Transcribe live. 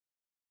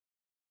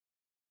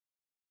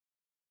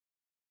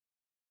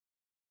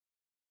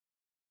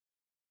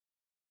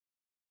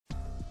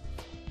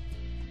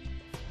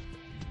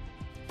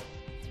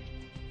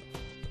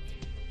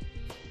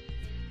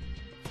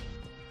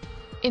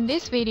In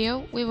this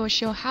video, we will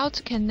show how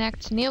to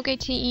connect Neogate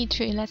TE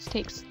to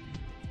Elastix.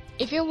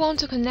 If you want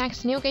to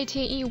connect Neogate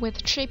TE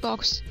with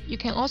Treebox, you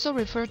can also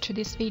refer to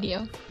this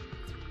video.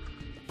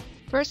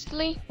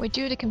 Firstly, we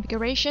do the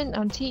configuration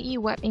on TE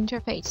web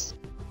interface.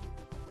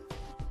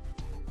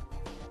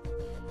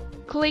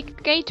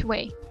 Click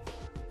Gateway.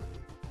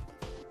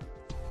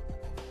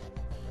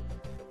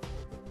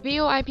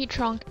 VoIP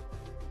trunk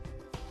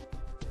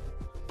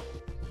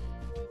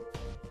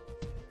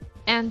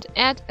and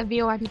add a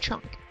VoIP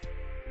trunk.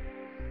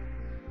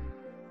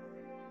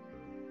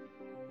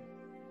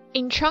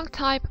 In trunk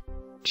type,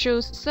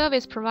 choose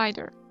Service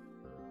Provider.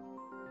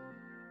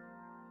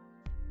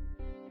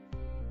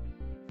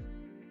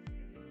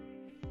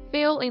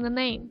 Fill in the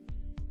name.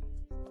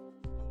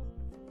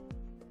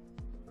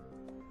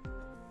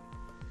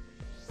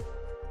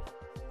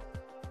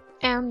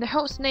 And the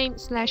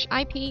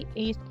hostname/IP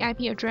is the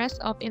IP address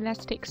of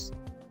Elastix.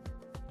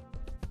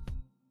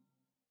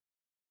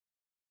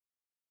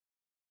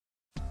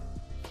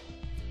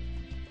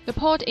 The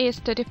port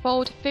is the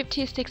default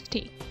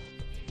 5060.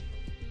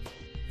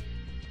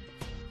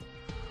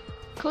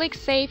 Click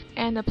Save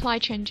and apply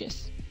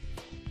changes.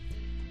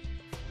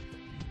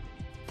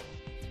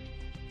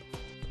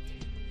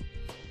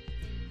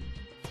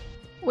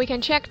 We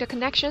can check the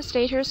connection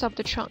status of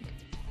the trunk.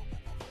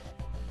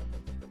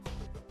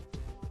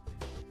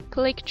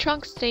 Click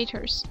Trunk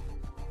Status.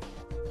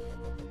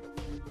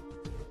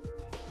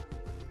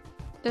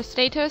 The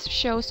status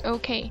shows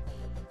OK.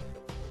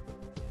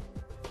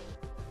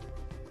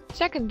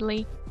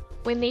 Secondly,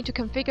 we need to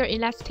configure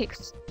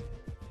Elastix.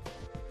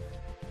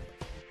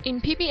 In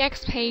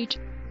PBX page,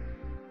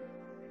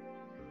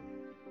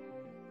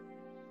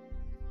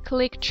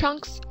 click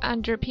Trunks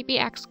under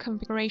PBX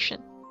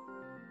configuration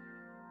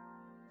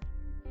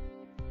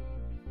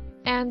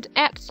and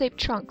add SIP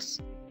trunks.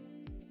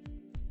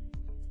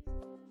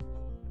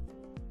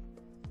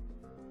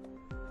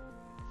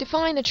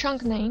 Define the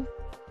trunk name.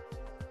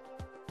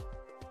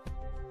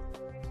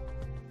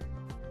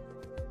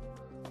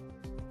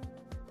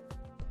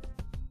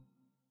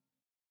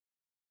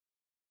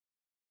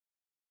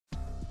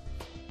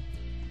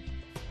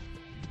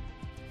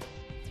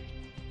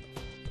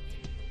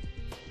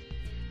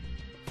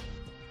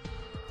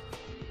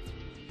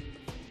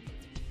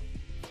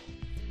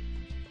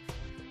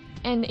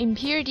 And in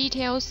peer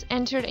details,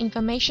 enter the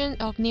information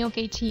of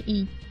Neogate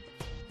TE.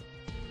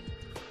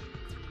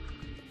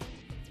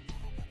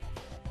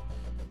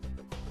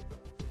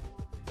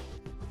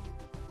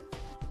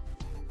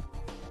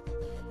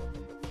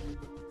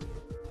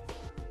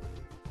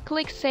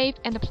 Click Save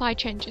and apply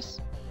changes.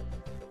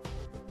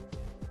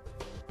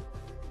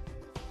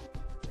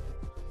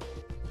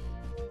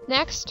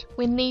 Next,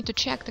 we need to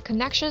check the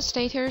connection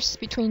status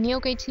between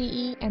Neogate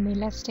TE and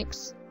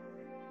Elastix.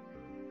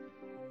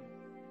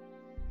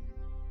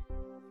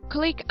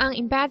 Click on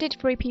Embedded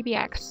Free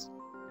PBX.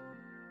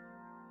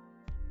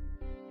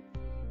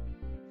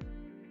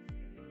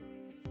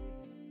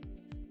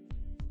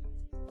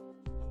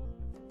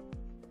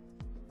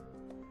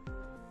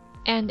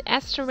 And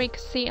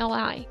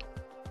 *CLI.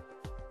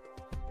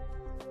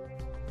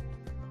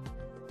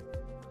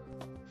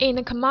 In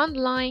the command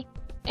line,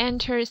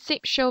 enter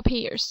SIP show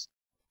peers.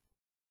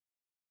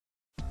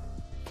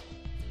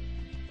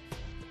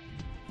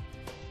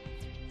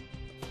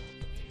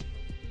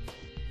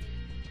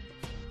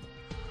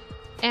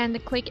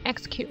 And click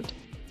Execute.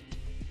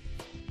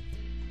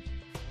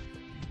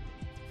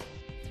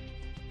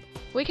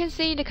 We can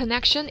see the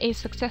connection is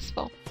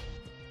successful.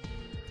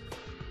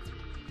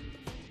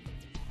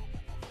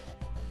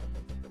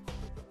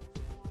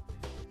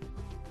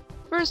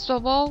 First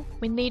of all,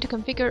 we need to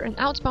configure an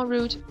outbound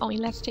route on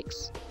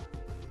Elastix.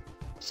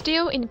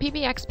 Still in the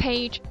PBX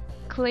page,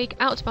 click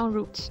Outbound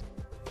Routes.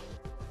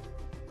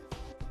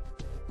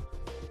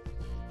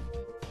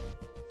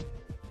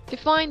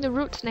 Define the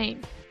route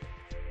name.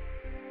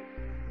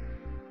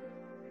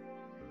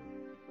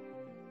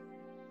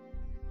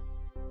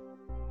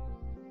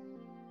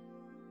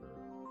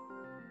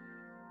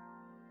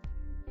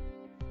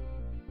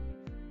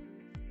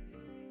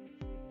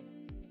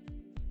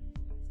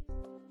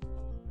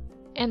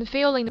 And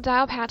fill in the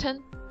dial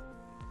pattern.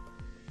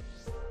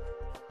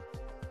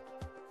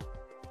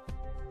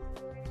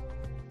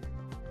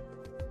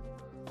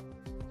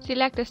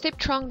 Select the SIP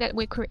trunk that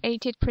we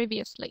created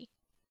previously.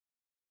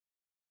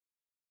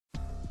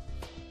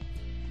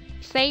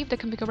 Save the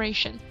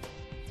configuration.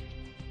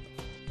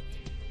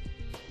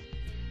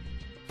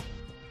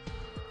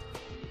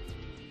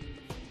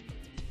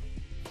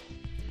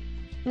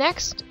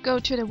 Next, go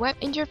to the web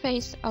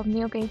interface of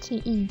Neogate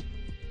TE.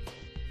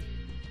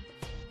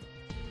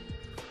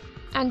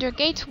 Under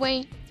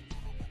Gateway,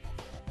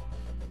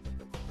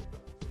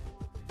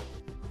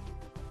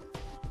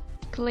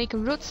 click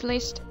Routes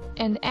List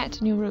and add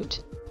new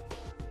route.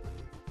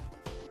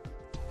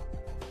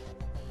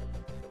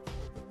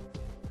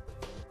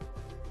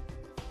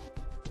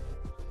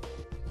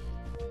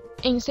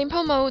 In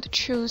simple mode,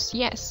 choose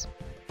Yes.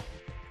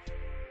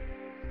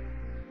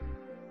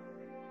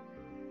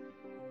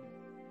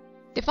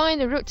 Define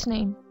the route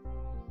name.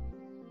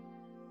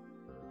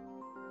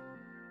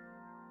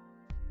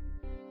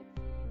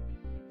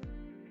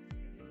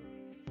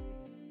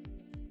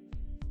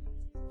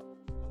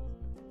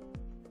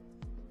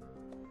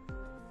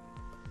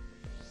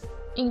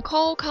 In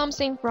call comes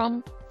in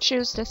from,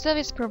 choose the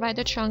service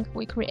provider trunk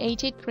we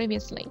created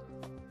previously.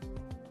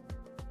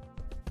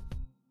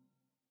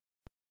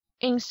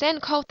 In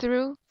send call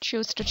through,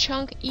 choose the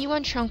trunk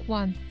E1 trunk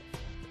 1.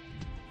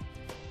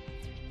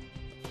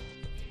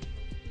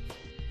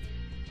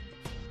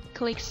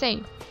 Click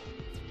Save.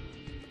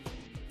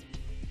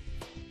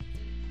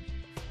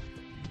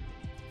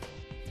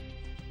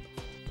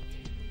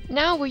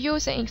 Now we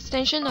use an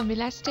extension of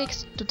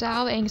Elastix to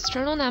dial an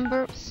external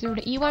number through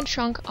the E1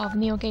 trunk of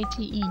Neogate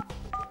TE.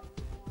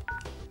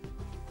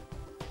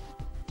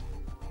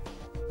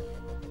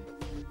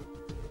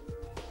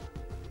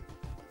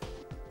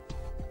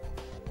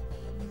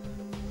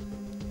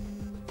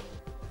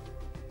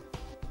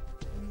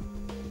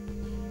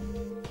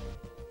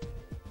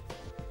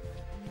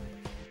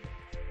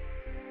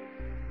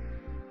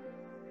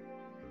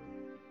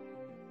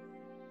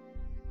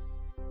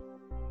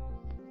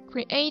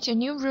 Create a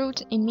new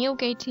route in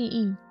Neogate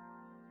TE.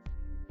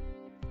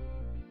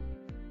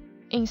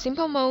 In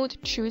simple mode,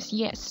 choose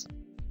Yes.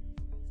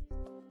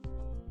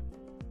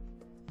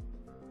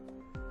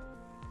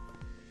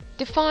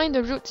 Define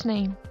the route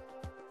name.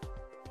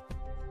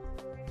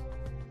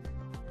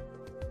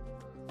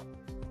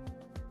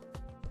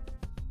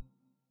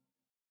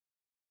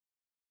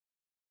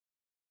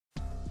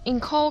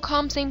 In call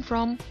comes in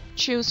from,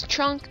 choose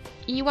trunk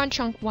E1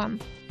 trunk 1.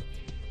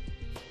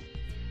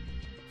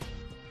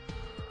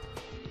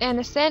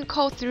 And send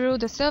call through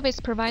the service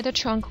provider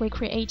trunk we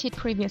created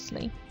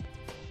previously.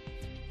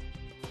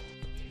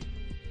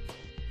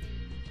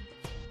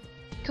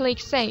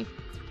 Click Save.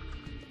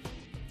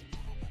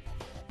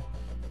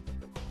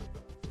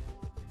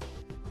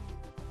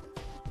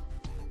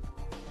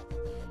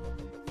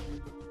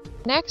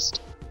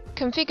 Next,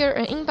 configure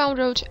an inbound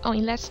route on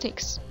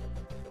Elastix.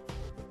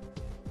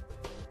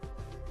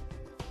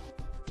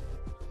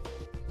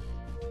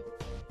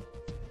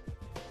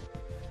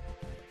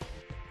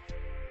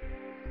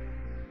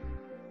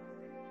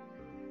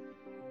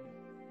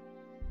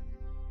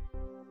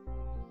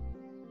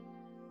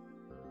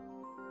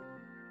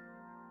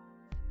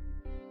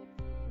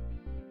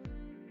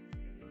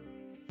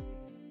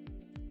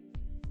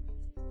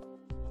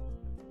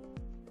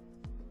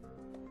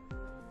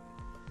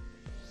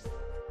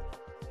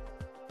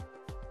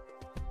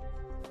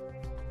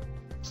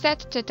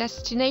 Set the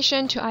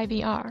destination to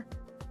IVR.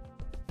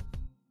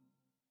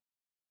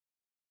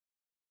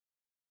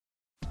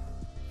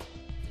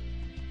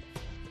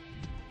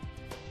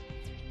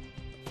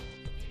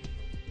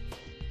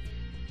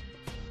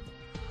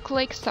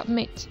 Click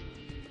Submit.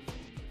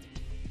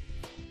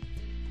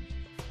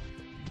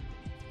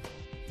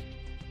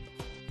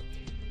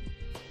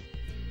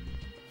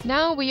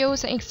 Now we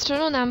use an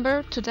external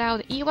number to dial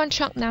the E1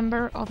 trunk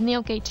number of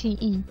Neogate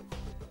TE.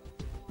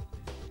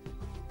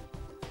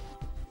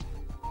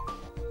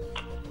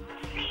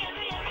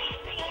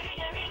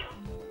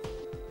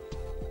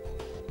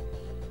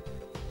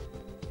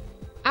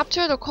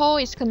 After the call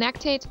is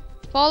connected,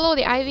 follow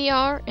the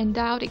IVR and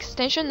dial the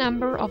extension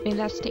number of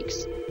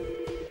Elastix.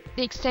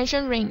 The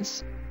extension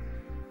rings.